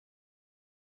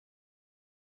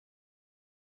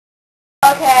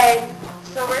Okay,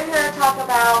 so we're here to talk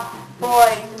about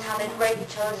boys and how they break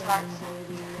each other's hearts.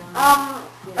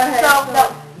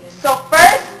 So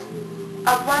first,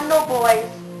 Arundel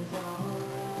Boys.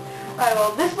 Alright,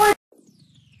 well, this boy...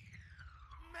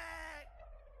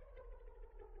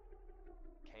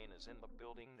 Kane is in the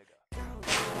building, nigga.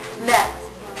 Next.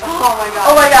 Oh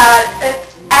my god,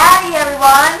 it's Addy,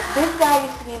 everyone! This guy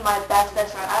used to be my best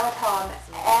friend. I would tell him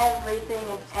everything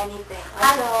and anything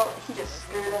until he just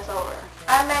screwed us over.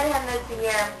 I met him this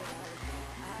year.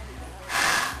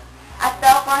 I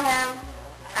fell for him.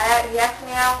 He asked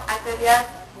me out. I said yes.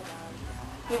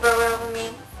 He broke over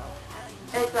me.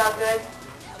 It felt good.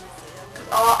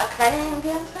 Cause I didn't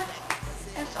get him sex.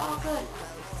 It's all good.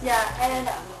 Yeah, and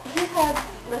he had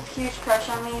this huge crush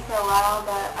on me for a while,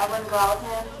 but I wouldn't go out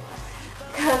with him.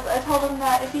 Because I told him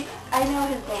that I know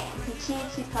his game. He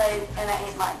cheats, he plays, and I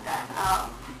ain't like that.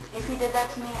 If he did that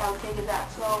to me, I would take it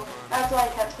back. So that's why I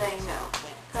kept saying no.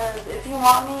 Because if you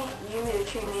want me, you need to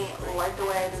treat me like the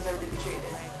way I deserve to be treated.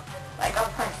 Like a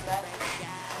princess.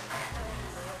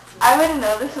 I wouldn't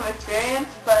know this from experience,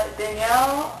 but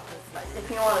Danielle, if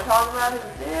you want to talk about his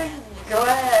dick, go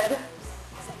ahead.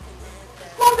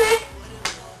 Small dick.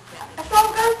 That's all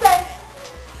I'm going to say.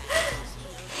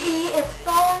 He is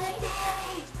falling at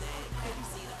Danny.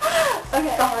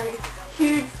 Okay. Sorry.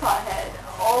 Huge pothead.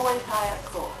 Always high at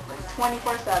school. Like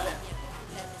 24/7.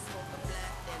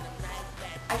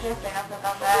 I can't say nothing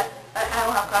about that. I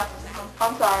don't have classes with him.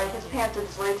 I'm sorry. His pants are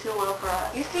just way too little for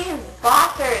us. You see his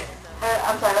boxers.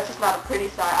 I'm sorry. That's just not a pretty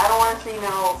sight. I don't want to see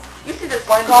no... You see the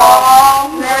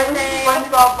SpongeBob and everything.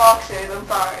 SpongeBob boxers. I'm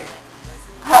sorry.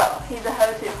 Ho. He's a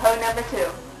ho too. Ho number 2.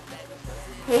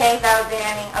 He hangs out with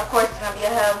Danny. Of course he's going to be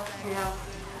a hoe. You know.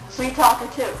 Sweet talker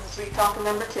 2. Sweet talker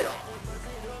number 2.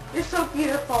 You're so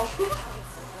beautiful.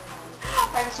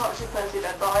 I just want you pussy.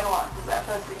 That's all I want is that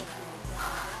pussy.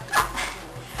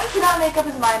 I cannot make up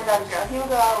his mind about a girl. He will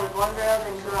go out with one girl,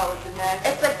 then go out with the next.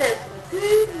 It's like this.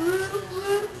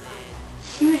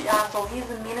 Huge asshole. He's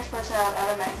the meanest person I've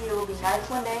ever met. He will be nice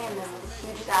one day and then the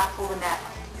hugest asshole the next.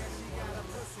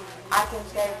 I can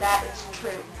say that is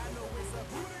true.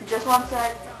 Just one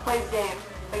sec, plays games.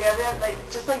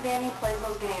 Just like Danny plays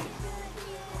those games.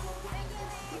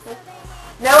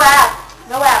 No abs.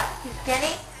 No abs. He's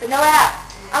skinny, but no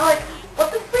abs. I'm like,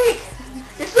 what the freak?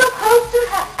 You're supposed to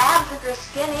have abs if you're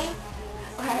skinny.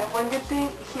 Okay, one good thing,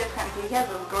 he is kind of cute. He has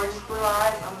those gorgeous blue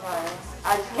eyes. I'm sorry.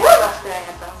 I just can't stop staring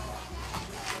at them.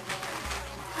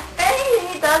 And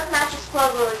he does match his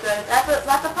clothes really good. That's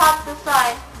a positive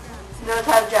sign. Knows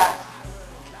how to dress.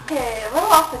 Okay, a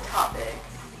little off the topic.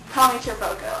 Tommy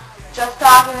Chipoko. Just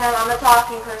talking to him. I'm a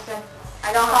talking person.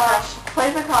 I don't have a crush.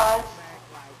 Plays the college.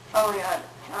 Oh my god.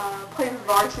 Plays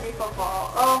varsity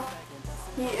football. Oh,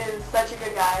 he is such a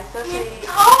good guy. So he's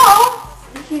tall.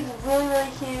 He's really,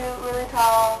 really cute, really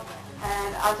tall,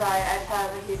 and I'm sorry, I just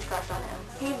have a huge crush on him.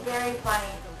 He's very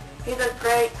funny. He's a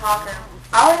great talker.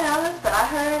 I already know this, but I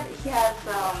heard he has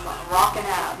some rockin'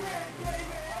 abs.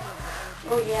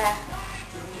 Oh yeah,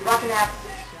 rockin' abs.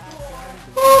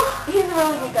 Ooh, he's a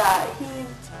really good guy. He's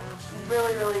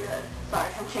really, really good.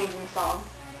 Sorry, I'm changing the song.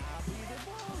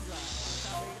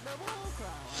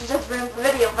 She just ruined the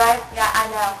video, right? Yeah, I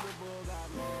know.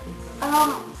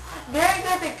 Very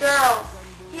good to girls.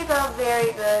 He's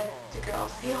very good to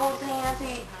girls. He holds hands.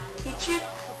 He treats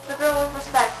the girl with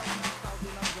respect.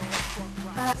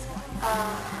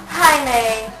 Hi,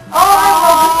 May. Oh, I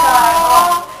love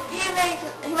this guy.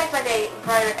 He makes my day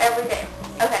brighter every day.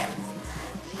 Okay,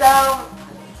 so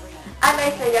I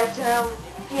may say yes to him.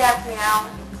 He asks me out.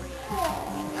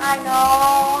 I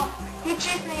know. He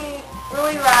treats me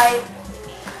really right.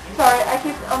 Sorry,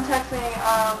 I'm texting,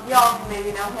 y'all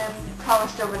maybe know him,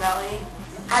 Thomas Giovanelli.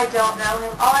 I don't know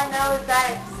him. All I know is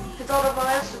that his older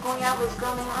brother is going out with his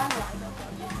girl named Anya.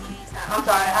 I'm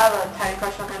sorry, I have a tiny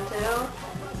crush on him too.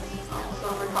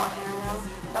 So we're talking right now.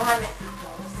 Behind me.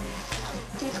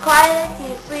 He's quiet,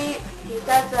 he's sweet, he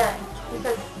says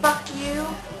fuck you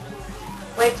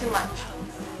way too much.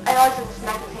 I always have to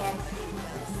smack his hand.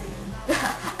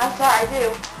 I'm sorry, I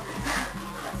do.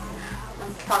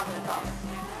 I'm talking to Thomas.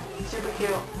 Super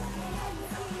cute.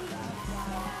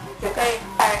 Okay,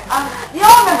 alright, you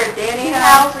all remember Danny's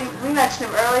house? We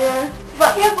mentioned him earlier.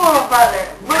 But he has a little brother.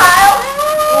 Kyle?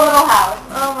 Little house.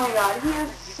 Oh my god, he is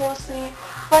so sweet.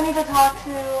 Funny to talk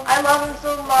to. I love him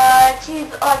so much. He's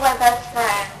like my best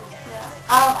friend. Yeah.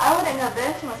 I wouldn't know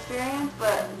this from experience,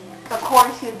 but of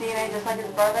course he's DNA just like his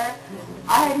brother.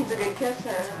 I heard he's a good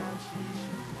kisser.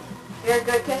 You're a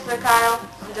good kisser, Kyle.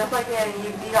 Just like Danny,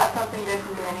 you got something good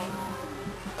from Danny.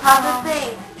 How's the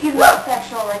thing? He's not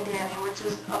sexual like Danny, which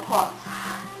is a plus.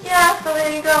 Yeah, so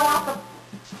there you go.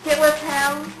 get with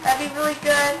him. That'd be really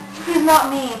good. He's not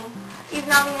mean. He's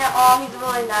not mean at all. He's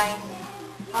really nice.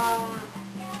 I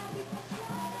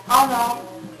don't know.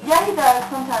 Yeah, he does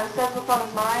sometimes. Says what's on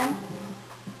his mind.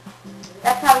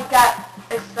 That's how he got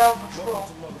expelled from school.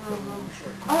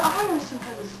 I heard it was some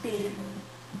kind of speed.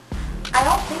 I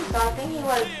don't think so. I think he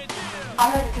was... I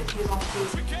heard it because he was on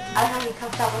speed. I heard he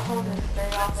cussed out the homeless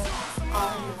very often.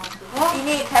 Well, You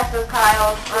need to test those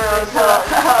Kyles for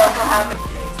happen.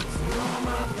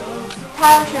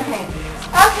 Tyler Champagne.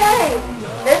 Okay,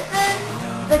 this is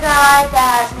the guy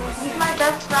that he's my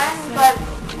best friend, but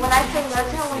when I say no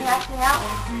to him when he asks me out,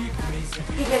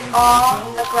 he gets all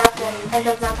aggressive and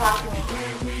does not talk to me.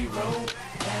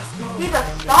 He's a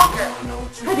stalker,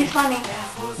 But he's funny.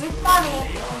 He's funny.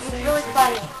 He's really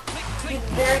funny. He's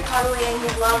very cuddly and he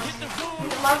loves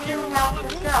hanging out with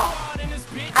this girl.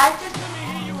 I just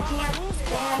can't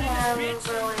stand him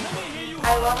really.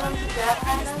 I love him to death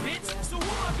kind of.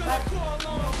 But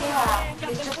yeah,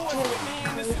 it's just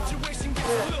too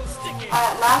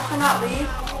Last but not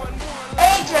least,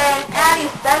 AJ,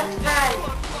 Addie's best friend.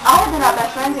 I heard they're not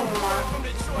best friends anymore.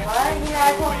 What? You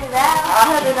never told me that. I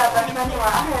heard they're not best friends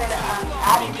anymore. I heard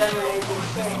Addie done with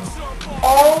AJ's shit.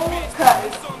 Oh,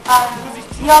 cuz.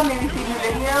 Y'all maybe seen the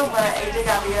video, but AJ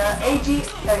got the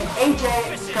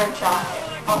AJ screenshot,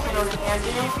 also known as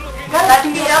Andrew. That's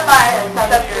beat up by a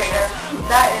seventh grader.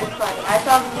 That is funny. I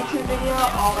saw the YouTube video.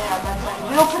 Oh my god, that's funny.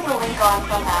 We'll put the link on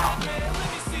somehow.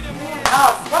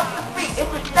 Oh, what the freak? It's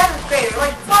a seventh grader,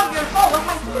 like 12 years old, with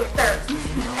my sister.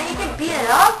 And you can beat it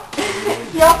up?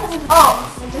 He also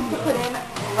just to put in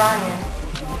Ryan.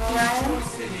 Ryan?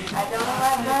 I don't know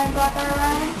why Ryan brought that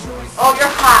Ryan. Oh,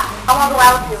 you're hot. I want to go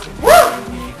out with you. Woo!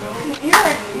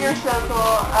 You're so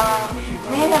cool.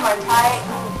 Me and him are tight.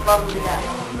 Love him to death.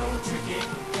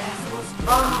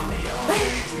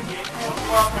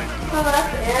 So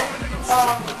that's it.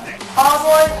 All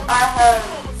boys are hoes.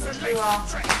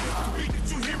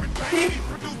 Peace.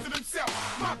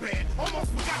 My bad,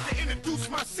 almost forgot to introduce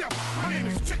myself. My name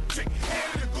is Chick Chick,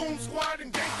 head of the Goon Squad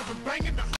and gangster been banging the